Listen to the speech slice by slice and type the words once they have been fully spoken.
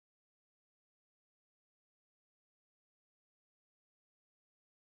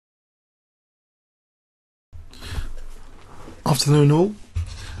Afternoon all.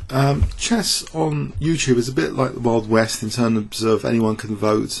 Chess on YouTube is a bit like the Wild West in terms of anyone can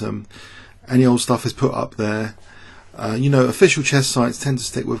vote. Any old stuff is put up there. Official chess sites tend to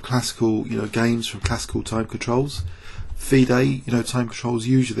stick with classical, games from classical time controls. FIDE, time controls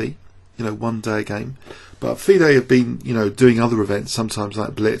usually, 1 day a game. But FIDE have been, doing other events sometimes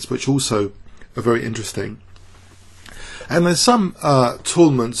like Blitz, which also are very interesting. And there's some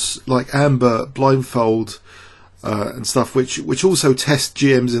tournaments like Amber, Blindfold, and stuff which also test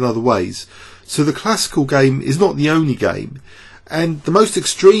GMs in other ways. So the classical game is not the only game, and the most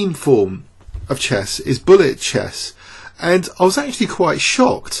extreme form of chess is bullet chess. And I was actually quite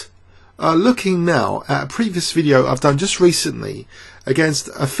shocked looking now at a previous video I've done just recently against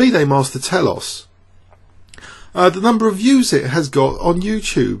a FIDE master Telos, the number of views it has got on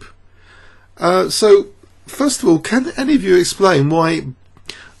YouTube. So first of all, can any of you explain why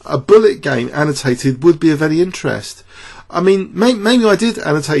a bullet game annotated would be of any interest? I mean, maybe I did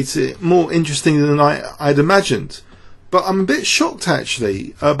annotate it more interesting than I'd imagined, but I'm a bit shocked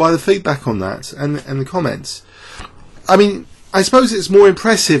actually by the feedback on that and the comments. I mean, I suppose it's more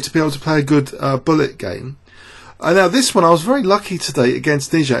impressive to be able to play a good bullet game. Now this one I was very lucky today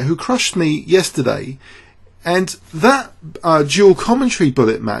against Nijat, who crushed me yesterday, and that dual commentary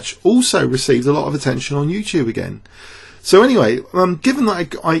bullet match also received a lot of attention on YouTube again. So anyway, given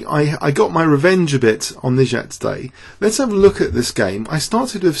that I got my revenge a bit on Nijat today, let's have a look at this game. I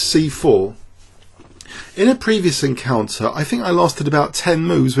started with c4. In a previous encounter, I think I lasted about 10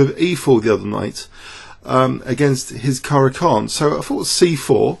 moves with e4 the other night against his Karakan. So I thought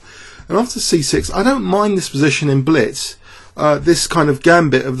c4, and after c6, I don't mind this position in Blitz, this kind of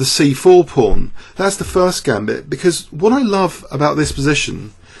gambit of the c4 pawn. That's the first gambit, because what I love about this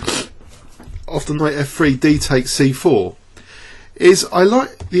position after knight f3, d takes c4, is I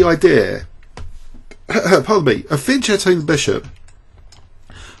like the idea pardon me, of fianchetting the bishop,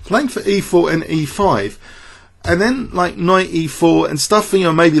 playing for e4 and e5, and then like knight e4 and stuff,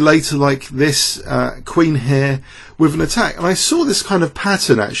 maybe later like this queen here with an attack. And I saw this kind of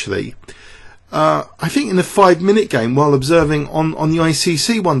pattern actually I think in a 5-minute game while observing on the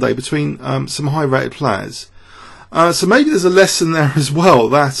ICC one day between some high rated players. So maybe there's a lesson there as well,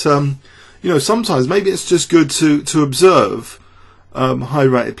 that sometimes maybe it's just good to observe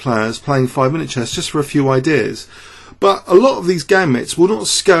high-rated players playing 5-minute chess just for a few ideas. But a lot of these gambits will not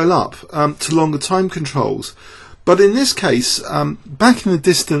scale up to longer time controls. But in this case, back in the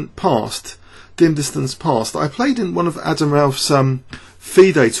dim distance past, I played in one of Adam Ralph's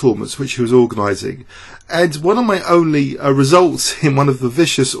FIDE tournaments which he was organising, and one of my only results in one of the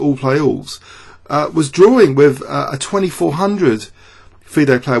vicious all-play-alls was drawing with a 2400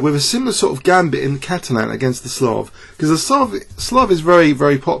 FIDE player with a similar sort of gambit in the Catalan against the Slav, because the Slav is very,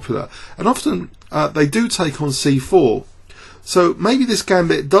 very popular, and often they do take on c4. So maybe this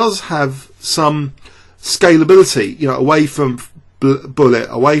gambit does have some scalability, away from bullet,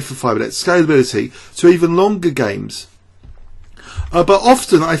 away from 5 minutes, scalability to even longer games. But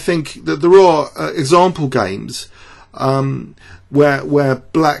often I think that there are example games where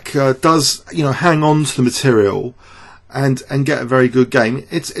black does hang on to the material and get a very good game.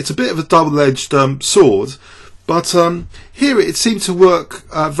 It's a bit of a double-edged sword, but here it seemed to work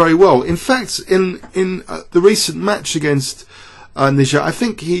very well. In fact, in the recent match against Nijat, I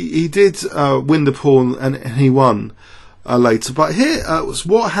think he did win the pawn and he won later. But here was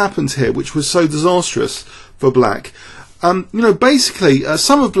what happened here, which was so disastrous for black. Basically,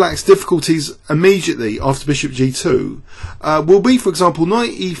 some of black's difficulties immediately after bishop g2 will be, for example,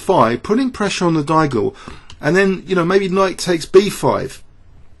 knight e5, putting pressure on the diagonal, and then, maybe knight takes b5,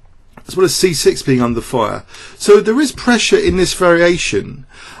 as well as c6 being under fire. So there is pressure in this variation,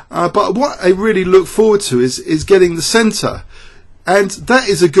 but what I really look forward to is getting the centre, and that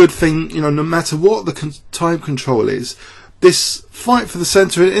is a good thing, no matter what the time control is. This fight for the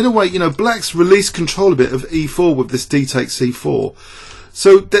centre, in a way, black's released control a bit of e4 with this d takes c4.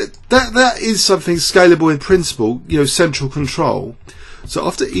 So that is something scalable in principle, central control. So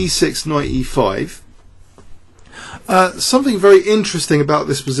after e6, knight e5, something very interesting about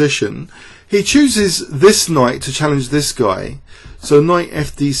this position, he chooses this knight to challenge this guy. So knight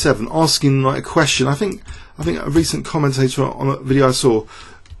fd7, asking the knight a question. I think a recent commentator on a video I saw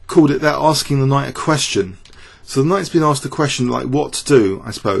called it that, asking the knight a question. So the knight's been asked a question like what to do,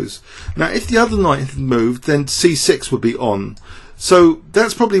 I suppose. Now, if the other knight had moved, then c6 would be on. So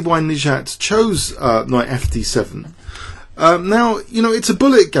that's probably why Nijat chose knight fd7. Now, it's a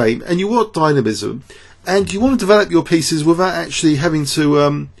bullet game, and you want dynamism, and you want to develop your pieces without actually having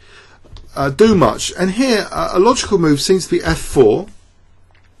to do much. And here, a logical move seems to be f4.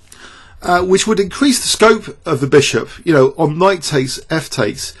 which would increase the scope of the bishop, you know, on knight takes, f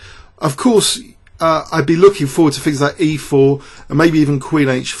takes. Of course, I'd be looking forward to things like e4 and maybe even queen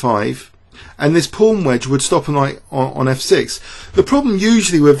h5. And this pawn wedge would stop a knight on f6. The problem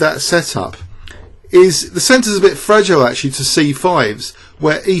usually with that setup is the centre's a bit fragile actually to c5s,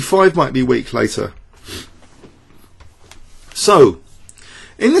 where e5 might be weak later. So,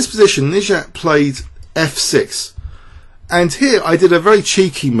 in this position, Nijat played f6. And here I did a very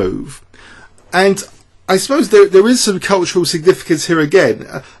cheeky move. And I suppose there is some cultural significance here again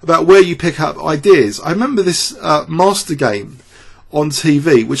about where you pick up ideas. I remember this master game on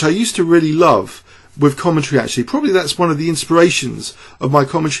TV, which I used to really love with commentary actually. Probably that's one of the inspirations of my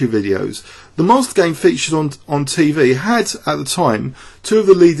commentary videos. The master game featured on TV had at the time two of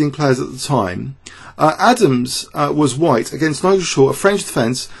the leading players at the time. Adams was white against Nigel Short, a French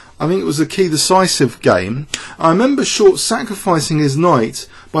defence. I think it was a key decisive game. I remember Short sacrificing his knight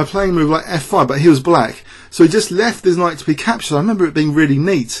by playing a move like f5, but he was black, so he just left his knight to be captured. I remember it being really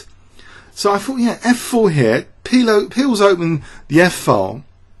neat. So I thought, yeah, f4 here, peels open the f file.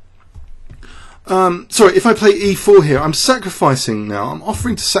 Sorry, if I play e4 here, I'm sacrificing now. I'm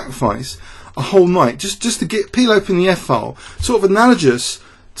offering to sacrifice a whole knight just to peel open the f file. Sort of analogous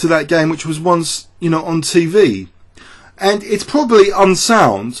to that game which was once, you know, on TV. And it's probably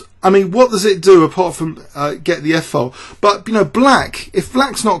unsound. I mean, what does it do apart from get the f file? But, you know, if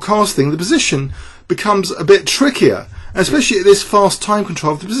black's not casting, the position becomes a bit trickier. And especially at this fast time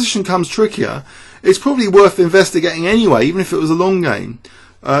control, if the position comes trickier, it's probably worth investigating anyway, even if it was a long game,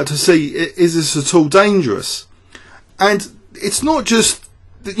 to see, is this at all dangerous? And it's not just,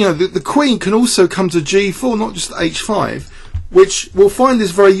 you know, the queen can also come to g4, not just h5, which we'll find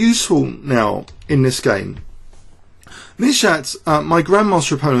is very useful now in this game. Nijat, my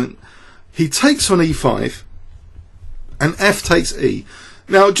grandmaster opponent, he takes on e5 and f takes e.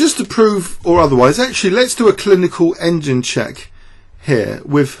 Now, just to prove or otherwise, actually, let's do a clinical engine check here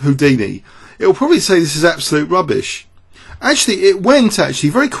with Houdini. It will probably say this is absolute rubbish. Actually, it went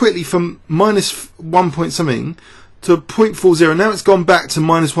very quickly from minus 1 point something to 0.40. Now it's gone back to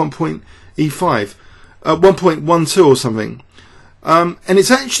minus 1.e5, 1.12 or something. And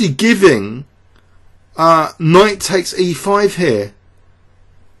it's actually giving knight takes e5 here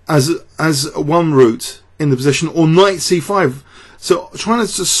as one route in the position, or knight c5. So trying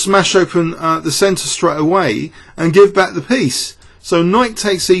to just smash open the centre straight away and give back the piece. So knight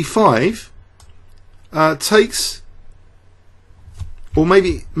takes e5 takes, or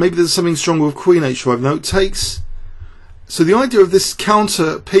maybe there's something stronger with queen h5. No, takes. So the idea of this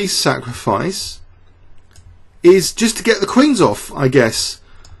counter piece sacrifice is just to get the queens off, I guess.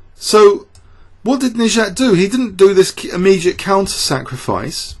 So what did Nijat do? He didn't do this immediate counter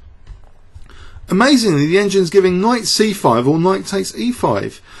sacrifice. Amazingly, the engine's giving knight c5 or knight takes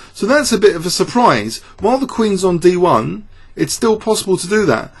e5. So that's a bit of a surprise. While the queen's on d1, it's still possible to do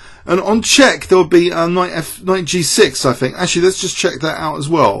that. And on check, there'll be knight g6, I think. Actually, let's just check that out as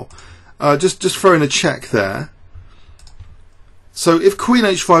well. Just throw in a check there. So if queen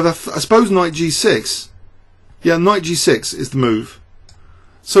h5, I suppose knight g6. Yeah, knight g6 is the move.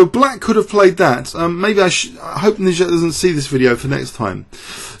 So black could have played that. Maybe I hope Nijat doesn't see this video for next time.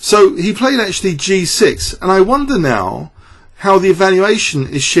 So he played actually g6, and I wonder now how the evaluation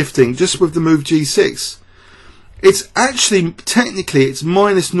is shifting just with the move g6. It's actually, technically, it's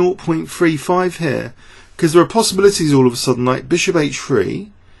minus 0.35 here, because there are possibilities all of a sudden, like bishop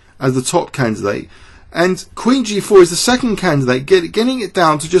h3 as the top candidate, and queen g4 is the second candidate, getting it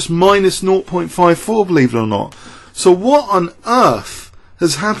down to just minus 0.54, believe it or not. So what on earth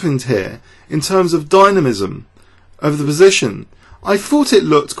has happened here in terms of dynamism of the position? I thought it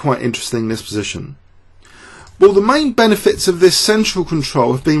looked quite interesting, this position. Well, the main benefits of this central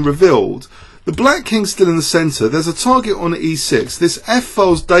control have been revealed. The black king's still in the centre. There's a target on e6. This f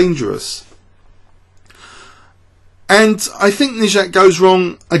file's dangerous. And I think Nijat goes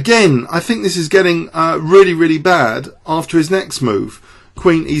wrong again. I think this is getting really, really bad after his next move,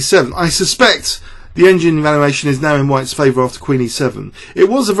 queen e7. I suspect the engine evaluation is now in white's favour after queen e7. It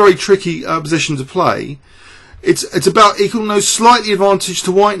was a very tricky position to play. It's about equal, no, slightly advantage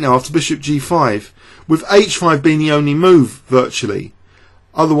to white now after bishop g5, with h5 being the only move, virtually.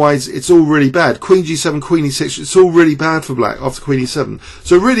 Otherwise, it's all really bad. Queen g7, queen e6, it's all really bad for black after queen e7.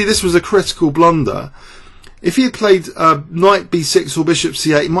 So really, this was a critical blunder. If he had played knight b6 or bishop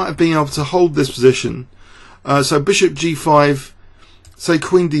c8, he might have been able to hold this position. So bishop g5, say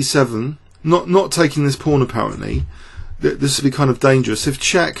queen d7, not taking this pawn apparently. This would be kind of dangerous. If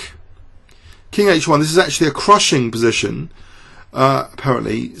check, king h1, this is actually a crushing position,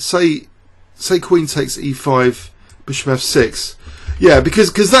 apparently. Say queen takes e5, bishop f6. Yeah,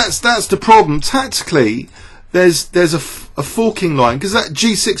 because that's the problem. Tactically, there's a forking line, because that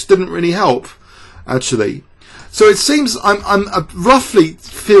g6 didn't really help, actually. So it seems I'm roughly,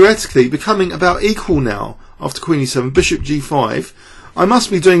 theoretically, becoming about equal now after queen e7, bishop g5. I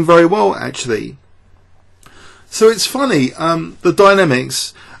must be doing very well, actually. So it's funny, the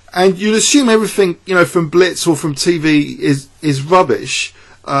dynamics, and you'd assume everything, you know, from Blitz or from TV is rubbish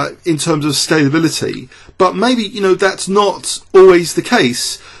in terms of scalability, but maybe, you know, that's not always the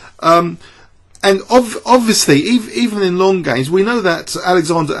case. And obviously, even in long games, we know that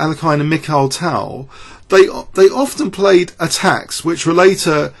Alexander Alekhine and Mikhail Tal, they often played attacks which were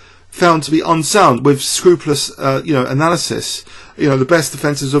later found to be unsound with scrupulous, you know, analysis. You know, the best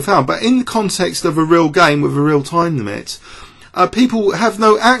defences were found. But in the context of a real game with a real time limit, people have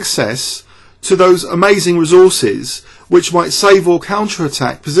no access to those amazing resources which might save or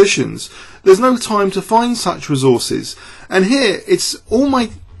counter-attack positions. There's no time to find such resources. And here, it's all my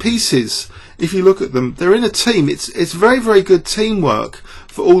pieces. If you look at them, they're in a team. It's very, very good teamwork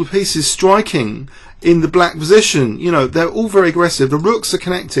for all the pieces striking in the black position. You know, they're all very aggressive. The rooks are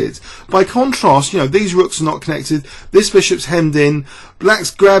connected. By contrast, you know, these rooks are not connected. This bishop's hemmed in.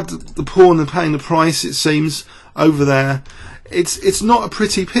 Black's grabbed the pawn and paying the price, it seems, over there. It's not a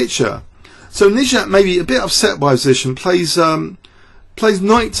pretty picture. So Nijat, maybe a bit upset by his position, plays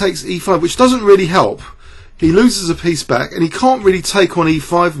knight takes e5, which doesn't really help. He loses a piece back, and he can't really take on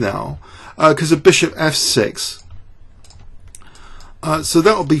e5 now because of bishop f6. So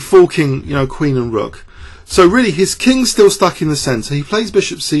that will be forking, you know, queen and rook. So really, his king's still stuck in the centre. He plays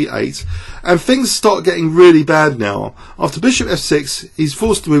bishop c8, and things start getting really bad now. After bishop f6, he's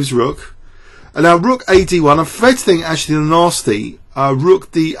forced to move his rook. And now rook ad1. I'm afraid to think actually the nasty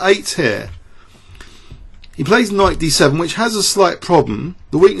rook d8 here. He plays knight d7, which has a slight problem.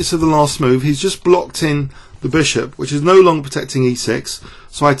 The weakness of the last move, he's just blocked in the bishop, which is no longer protecting e6.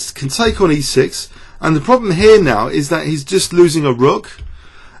 So I can take on e6. And the problem here now is that he's just losing a rook.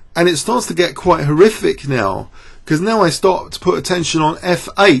 And it starts to get quite horrific now, because now I start to put attention on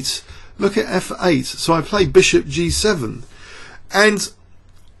f8. Look at f8. So I play bishop g7. And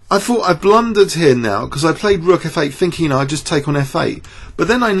I thought I blundered here now, because I played rook f8 thinking I'd just take on f8. But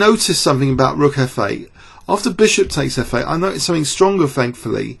then I noticed something about rook f8. After bishop takes f8, I noticed something stronger,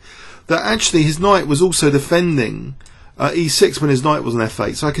 thankfully, that actually his knight was also defending e6 when his knight was on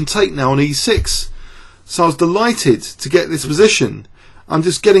f8. So I can take now on e6. So I was delighted to get this position. I'm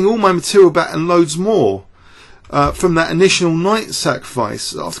just getting all my material back and loads more from that initial knight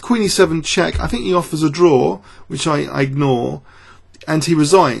sacrifice. After queen e7 check, I think he offers a draw, which I ignore, and he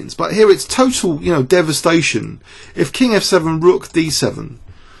resigns. But here it's total, you know, devastation. If king f7, rook d7.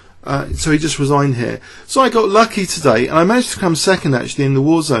 So he just resigned here. So I got lucky today, and I managed to come second actually in the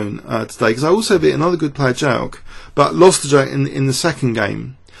war zone today, because I also beat another good player, Jauk, but lost to Jauk in the second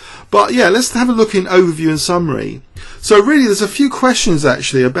game. But yeah, let's have a look in overview and summary. So really, there's a few questions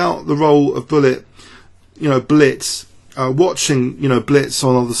actually about the role of Blitz, watching, you know, Blitz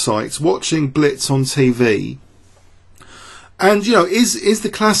on other sites, watching Blitz on TV. And, you know, is the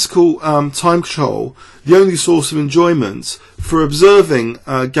classical time control the only source of enjoyment for observing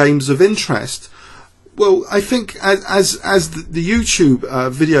games of interest? Well, I think as the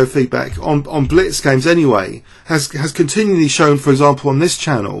YouTube video feedback on Blitz games anyway has continually shown, for example, on this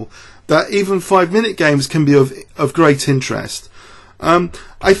channel, that even 5-minute games can be of great interest.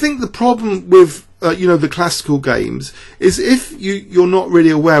 I think the problem with you know, the classical games is if you're not really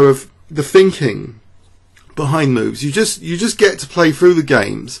aware of the thinking behind moves, you just get to play through the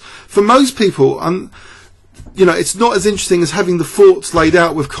games. For most people, you know, it's not as interesting as having the thoughts laid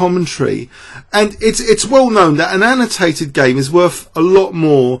out with commentary, and it's well known that an annotated game is worth a lot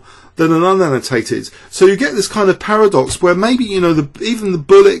more than an unannotated. So you get this kind of paradox where maybe, you know, even the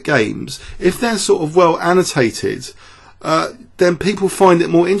bullet games, if they're sort of well annotated, then people find it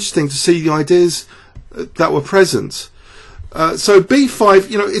more interesting to see the ideas that were present. So b5,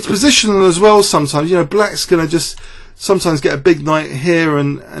 you know, it's positional as well sometimes. You know, black's going to just sometimes get a big knight here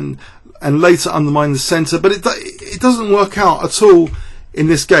and later undermine the centre. But it doesn't work out at all in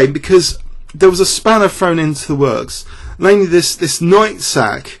this game, because there was a spanner thrown into the works. Namely this knight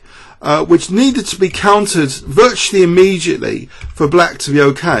sack, which needed to be countered virtually immediately for black to be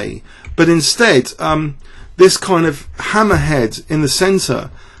okay. But instead, this kind of hammerhead in the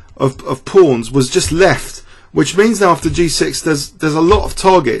centre of pawns was just left, which means now after g6 there's a lot of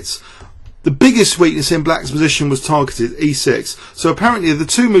targets. The biggest weakness in black's position was targeted, e6. So apparently the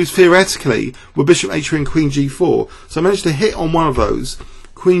two moves theoretically were bishop h3 and queen g4. So I managed to hit on one of those,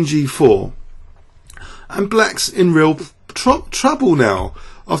 queen g4. And black's in real trouble now.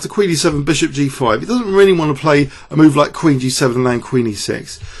 after queen e7, bishop g5. He doesn't really want to play a move like queen g7 and land queen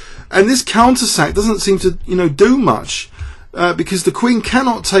e6. And this counter sack doesn't seem to, do much, because the queen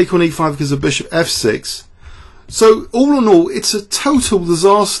cannot take on e5 because of bishop f6. So all in all, it's a total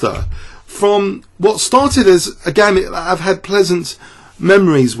disaster from what started as a game that I've had pleasant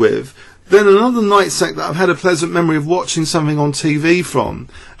memories with, then another knight sack that I've had a pleasant memory of watching something on TV from,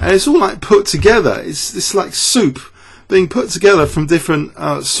 and it's all like put together. It's like soup being put together from different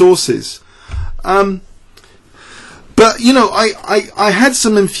sources. But I had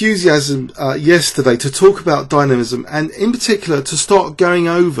some enthusiasm yesterday to talk about dynamism, and in particular to start going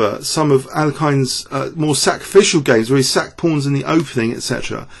over some of Alekhine's more sacrificial games where he sacked pawns in the opening,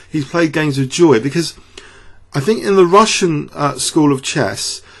 etc. He's played games with joy, because I think in the Russian school of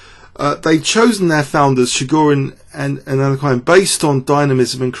chess, they've chosen their founders, Chigorin and Alekhine, based on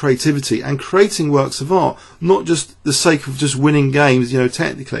dynamism and creativity and creating works of art, not just the sake of just winning games,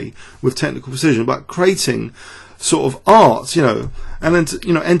 technically with technical precision, but creating sort of art, and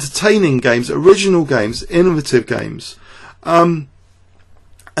entertaining games, original games, innovative games. And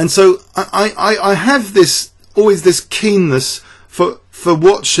so I have always this keenness for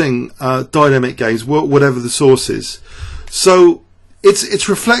watching dynamic games, whatever the source is. So it's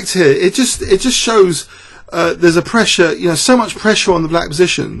reflected here. It just shows there's a pressure, so much pressure on the black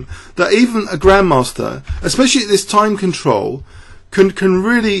position that even a grandmaster, especially at this time control, can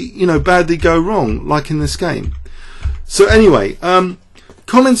really badly go wrong, like in this game. So anyway,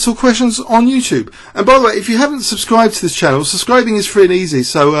 comments or questions on YouTube. And by the way, if you haven't subscribed to this channel, subscribing is free and easy.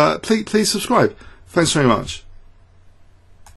 So please subscribe. Thanks very much.